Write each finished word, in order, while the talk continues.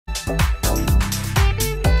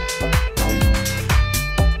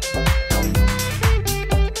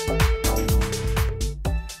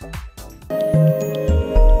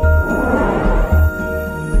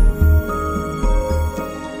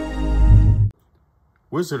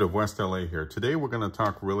Wizard of West LA here. Today we're going to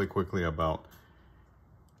talk really quickly about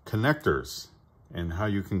connectors and how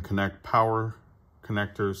you can connect power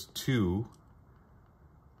connectors to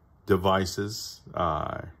devices.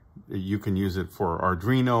 You can use it for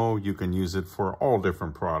Arduino, you can use it for all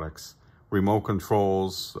different products, remote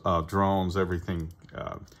controls, drones, everything,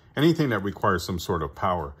 anything that requires some sort of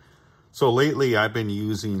power. So lately I've been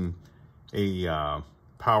using a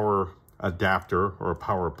power adapter or a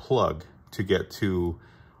power plug to get to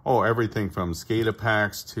everything from SCADA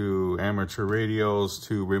packs to amateur radios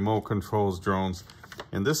to remote controls, drones.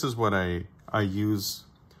 And this is what I use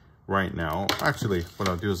right now. Actually, what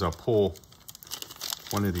I'll do is I'll pull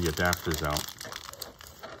one of the adapters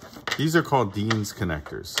out. These are called Dean's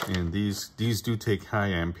connectors, and these do take high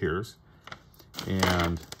amperes,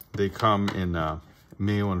 and they come in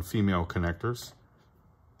male and female connectors.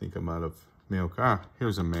 I think I'm out of male.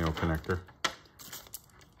 Here's a male connector.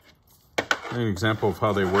 An example of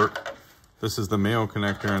how they work. This is the male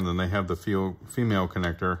connector, and then they have the female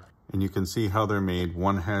connector, and you can see how they're made.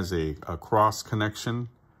 One has a cross connection,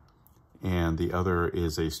 and the other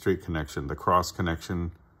is a straight connection. The cross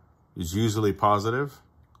connection is usually positive.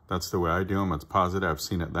 That's the way I do them. It's positive. I've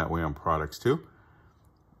seen it that way on products too.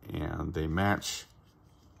 And they match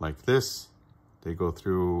like this. They go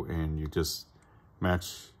through, and you just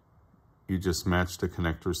match the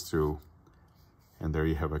connectors through, and there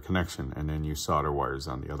you have a connection, and then you solder wires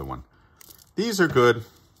on the other one. These are good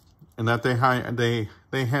in that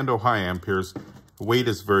they handle high amperes. Weight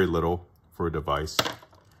is very little for a device.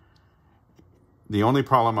 The only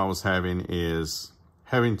problem I was having is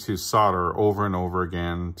having to solder over and over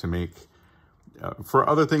again to make, for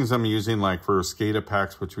other things I'm using, like for SCADA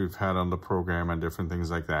packs, which we've had on the program and different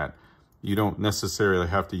things like that, you don't necessarily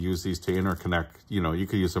have to use these to interconnect. You know, you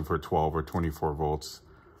could use them for 12 or 24 volts.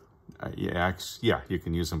 Yeah, you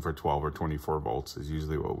can use them for 12 or 24 volts is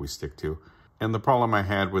usually what we stick to. And the problem I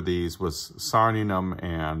had with these was soldering them,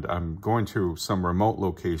 and I'm going to some remote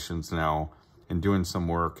locations now and doing some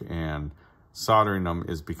work, and soldering them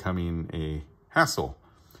is becoming a hassle.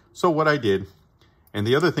 So what I did, and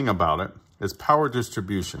the other thing about it, is power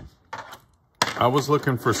distribution. I was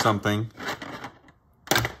looking for something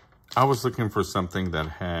that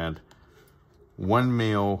had one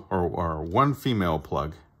male or one female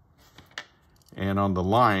plug, and on the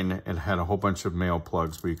line it had a whole bunch of male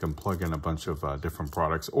plugs where you can plug in a bunch of different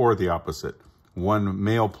products, or the opposite, one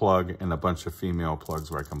male plug and a bunch of female plugs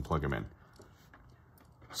where I can plug them in.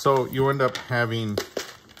 So you end up having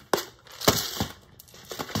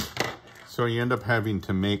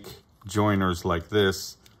to make joiners like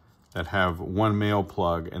this that have one male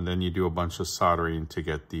plug, and then you do a bunch of soldering to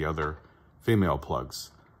get the other female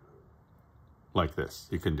plugs like this.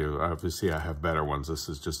 You can do, obviously I have better ones. This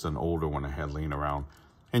is just an older one I had laying around,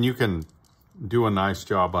 and you can do a nice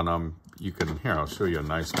job on them. You can, here, I'll show you a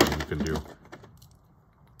nice one you can do.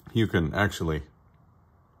 You can actually,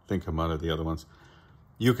 I think I'm out of the other ones.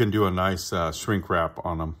 You can do a nice shrink wrap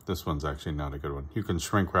on them. This one's actually not a good one. You can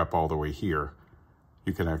shrink wrap all the way here.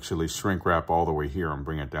 You can actually shrink wrap all the way here and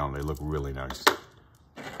bring it down. They look really nice.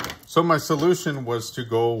 So my solution was to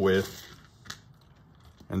go with,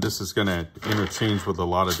 and this is gonna interchange with a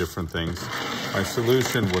lot of different things. My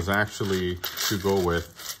solution was actually to go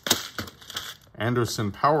with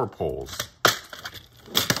Anderson Powerpoles.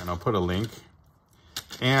 And I'll put a link.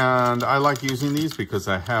 And I like using these because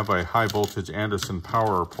I have a high voltage Anderson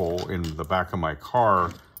power pole in the back of my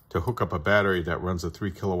car to hook up a battery that runs a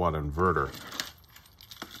 3 kilowatt inverter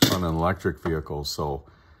on an electric vehicle. So,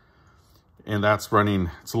 and that's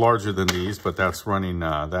running, it's larger than these, but that's running,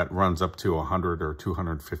 that runs up to 100 or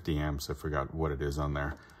 250 amps. I forgot what it is on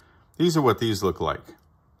there. These are what these look like.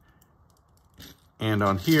 And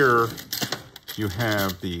on here, you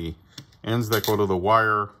have the ends that go to the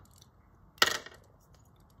wire,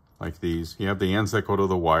 like these. You have the ends that go to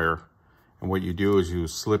the wire, and what you do is you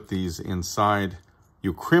slip these inside,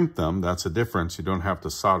 you crimp them. That's the difference. You don't have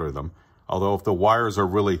to solder them. Although if the wires are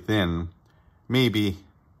really thin, maybe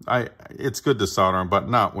it's good to solder them, but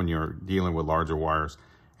not when you're dealing with larger wires.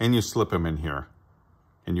 And you slip them in here,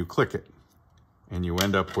 and you click it, and you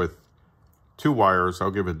end up with two wires.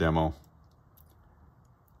 I'll give a demo.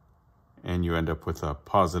 And you end up with a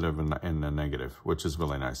positive and a negative, which is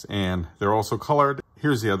really nice. And they're also colored.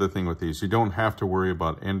 Here's the other thing with these. You don't have to worry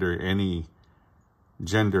about any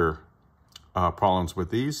gender problems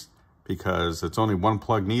with these, because it's only one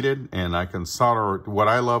plug needed, and I can solder. What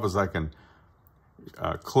I love is I can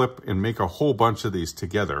clip and make a whole bunch of these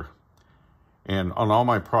together and on all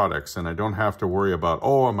my products, and I don't have to worry about,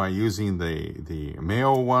 oh, am I using the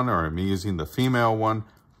male one or am I using the female one?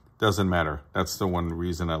 doesn't matter. That's the one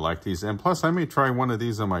reason I like these. And plus, I may try one of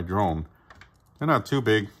these on my drone. They're not too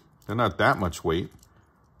big. They're not that much weight.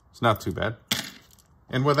 It's not too bad.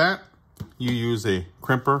 And with that, you use a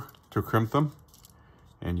crimper to crimp them,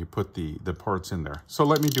 and you put the parts in there. So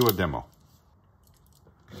let me do a demo.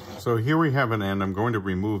 So here we have an end. I'm going to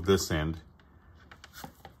remove this end.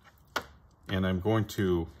 And I'm going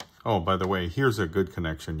to, oh, by the way, here's a good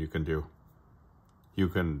connection you can do. You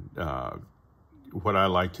can, what I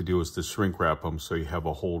like to do is to shrink wrap them so you have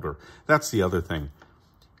a holder. That's the other thing.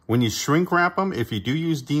 When you shrink wrap them, if you do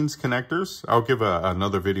use Dean's connectors, I'll give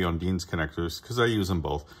another video on Dean's connectors because I use them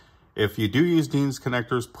both. If you do use Dean's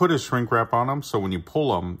connectors, put a shrink wrap on them so when you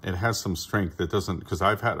pull them, it has some strength. It doesn't, because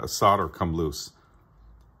I've had a solder come loose.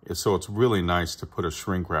 So it's really nice to put a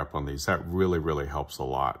shrink wrap on these. That really, really helps a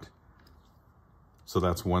lot. So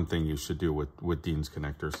that's one thing you should do with Dean's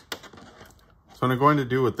connectors. So what I'm going to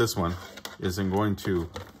do with this one is I'm going to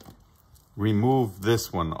remove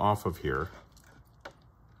this one off of here.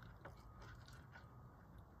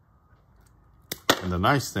 And the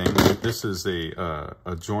nice thing, this is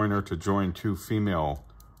a joiner to join two female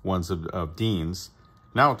ones of Dean's.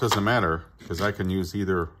 Now it doesn't matter because I can use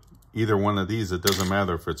either one of these. It doesn't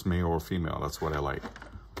matter if it's male or female. That's what I like.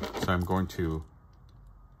 So I'm going to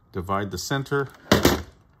divide the center.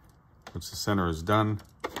 Once the center is done,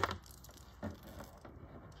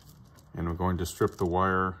 and we're going to strip the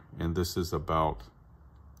wire, and this is about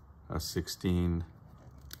a 16.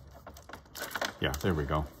 Yeah, there we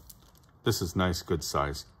go. This is nice, good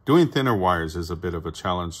size. Doing thinner wires is a bit of a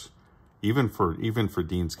challenge, even for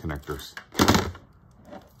Dean's connectors.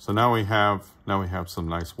 So now we have some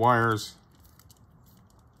nice wires.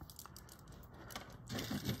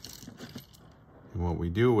 And what we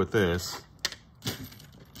do with this,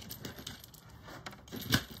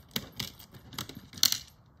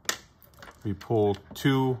 we pull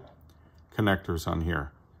two connectors on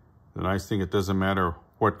here. The nice thing, it doesn't matter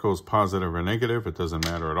what goes positive or negative. It doesn't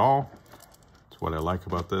matter at all. That's what I like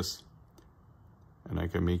about this. And I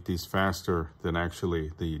can make these faster than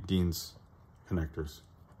actually the Dean's connectors.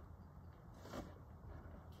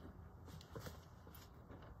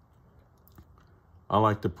 I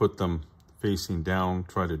like to put them facing down,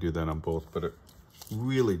 try to do that on both, but it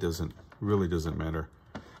really doesn't matter.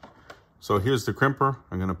 So here's the crimper.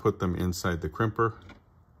 I'm going to put them inside the crimper.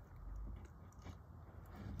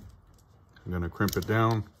 I'm going to crimp it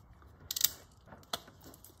down.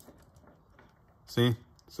 See?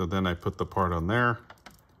 So then I put the part on there.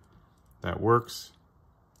 That works.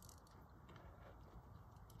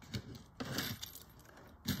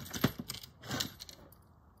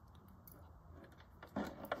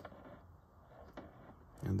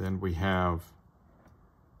 And then we have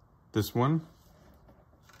this one.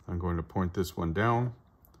 I'm going to point this one down.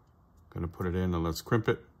 I'm going to put it in and let's crimp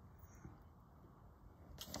it.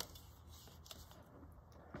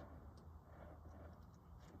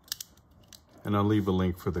 And I'll leave a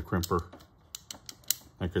link for the crimper.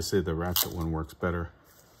 Like I say, the ratchet one works better.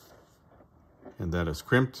 And that is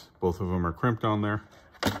crimped. Both of them are crimped on there.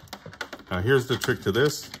 Now here's the trick to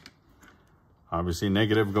this. Obviously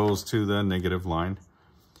negative goes to the negative line.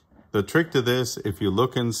 The trick to this, if you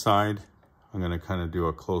look inside, I'm going to kind of do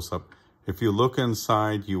a close-up. If you look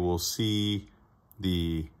inside, you will see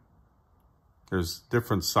there's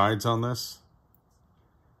different sides on this.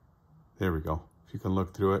 There we go. If you can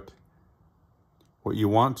look through it. What you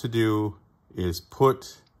want to do is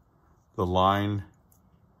put the line,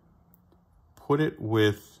 put it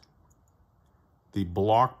with the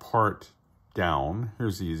block part down.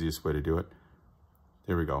 Here's the easiest way to do it.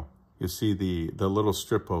 There we go. You see the little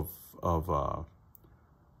strip of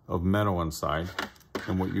metal inside,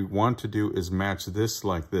 and what you want to do is match this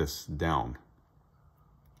like this down.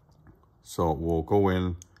 So it will go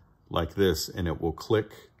in like this, and it will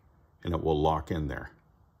click, and it will lock in there.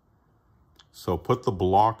 So put the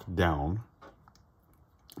block down,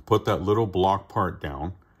 put that little block part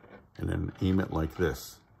down, and then aim it like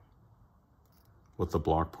this with the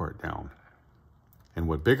block part down. And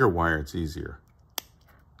with bigger wire, it's easier.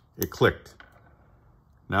 It clicked.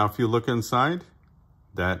 Now if you look inside,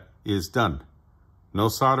 that is done. No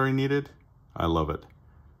soldering needed. I love it.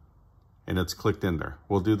 And it's clicked in there.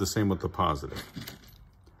 We'll do the same with the positive.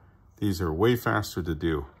 These are way faster to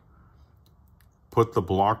do. Put the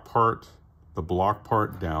block part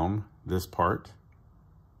down, this part,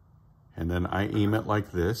 and then I aim it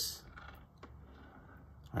like this.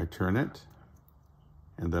 I turn it,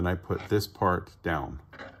 and then I put this part down.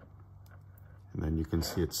 And then you can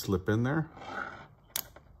see it slip in there.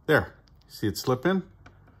 There, see it slip in?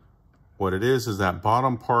 What it is that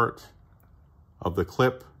bottom part of the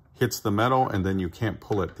clip hits the metal, and then you can't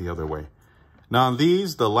pull it the other way. Now on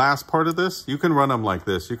these, the last part of this, you can run them like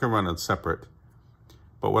this. You can run it separate.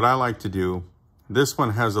 But what I like to do, this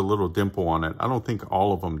one has a little dimple on it. I don't think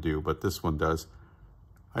all of them do, but this one does.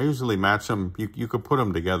 I usually match them. You could put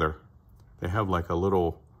them together. They have like a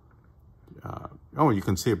little, oh, you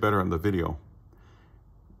can see it better in the video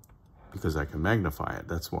because I can magnify it.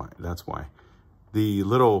 That's why. The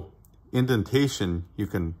little indentation, you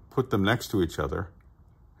can put them next to each other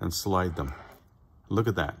and slide them. Look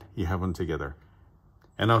at that. You have them together.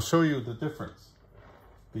 And I'll show you the difference.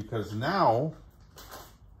 Because now,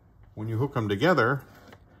 when you hook them together,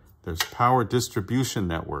 there's power distribution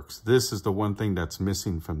networks. This is the one thing that's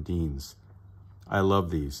missing from Dean's. I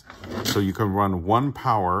love these. So you can run one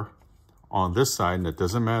power on this side, and it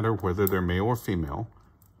doesn't matter whether they're male or female.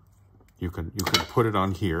 You can put it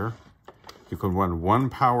on here. You can run one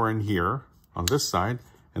power in here on this side,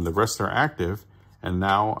 and the rest are active. And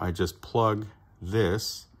now I just plug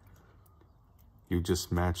this. You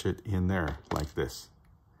just match it in there like this.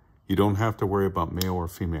 You don't have to worry about male or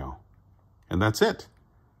female. And that's it.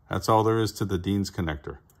 That's all there is to the Dean's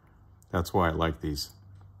connector. That's why I like these.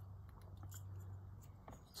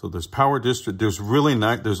 So there's power there's really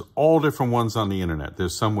nice, there's all different ones on the internet.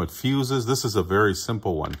 There's some with fuses. This is a very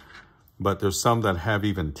simple one. But there's some that have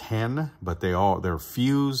even 10, but they're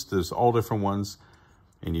fused. There's all different ones.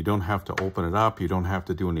 And you don't have to open it up. You don't have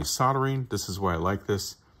to do any soldering. This is why I like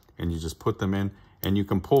this. And you just put them in. And you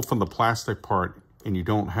can pull from the plastic part, and you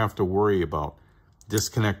don't have to worry about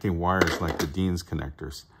disconnecting wires like the Dean's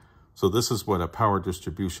connectors. So this is what a power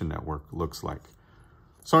distribution network looks like.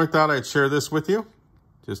 So I thought I'd share this with you,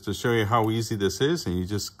 just to show you how easy this is. And you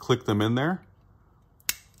just click them in there.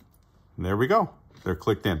 And there we go. They're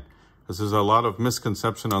clicked in. Because there's a lot of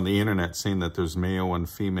misconception on the internet saying that there's male and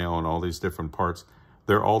female and all these different parts.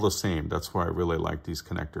 They're all the same. That's why I really like these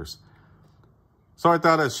connectors. So I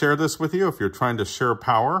thought I'd share this with you if you're trying to share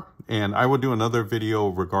power. And I will do another video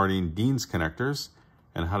regarding Dean's connectors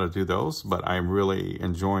and how to do those. But I'm really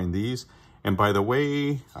enjoying these. And by the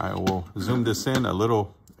way, I will zoom this in, a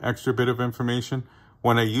little extra bit of information.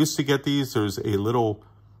 When I used to get these, there's a little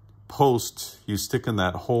post you stick in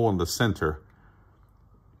that hole in the center.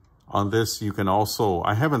 On this, you can also,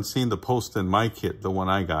 I haven't seen the post in my kit, the one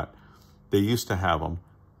I got. They used to have them.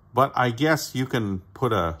 But I guess you can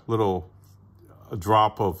put a little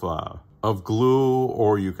drop of glue,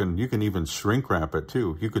 or you can even shrink wrap it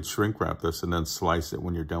too. You could shrink wrap this and then slice it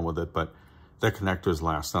when you're done with it. But the connectors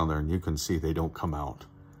last on there, and you can see they don't come out.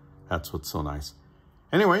 That's what's so nice.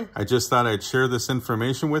 Anyway, I just thought I'd share this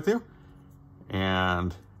information with you.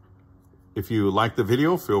 And if you like the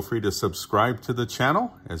video, feel free to subscribe to the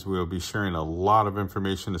channel, as we will be sharing a lot of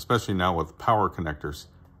information, especially now with power connectors.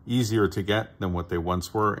 Easier to get than what they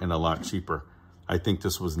once were, and a lot cheaper. I think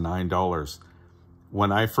this was $9.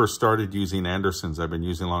 When I first started using Andersons, I've been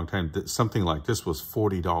using a long time, something like this was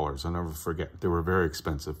 $40. I'll never forget. They were very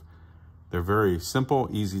expensive. They're very simple,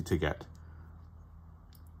 easy to get.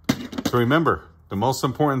 So remember, the most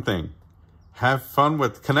important thing, have fun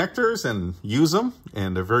with connectors and use them,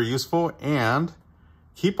 and they're very useful, and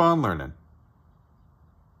keep on learning.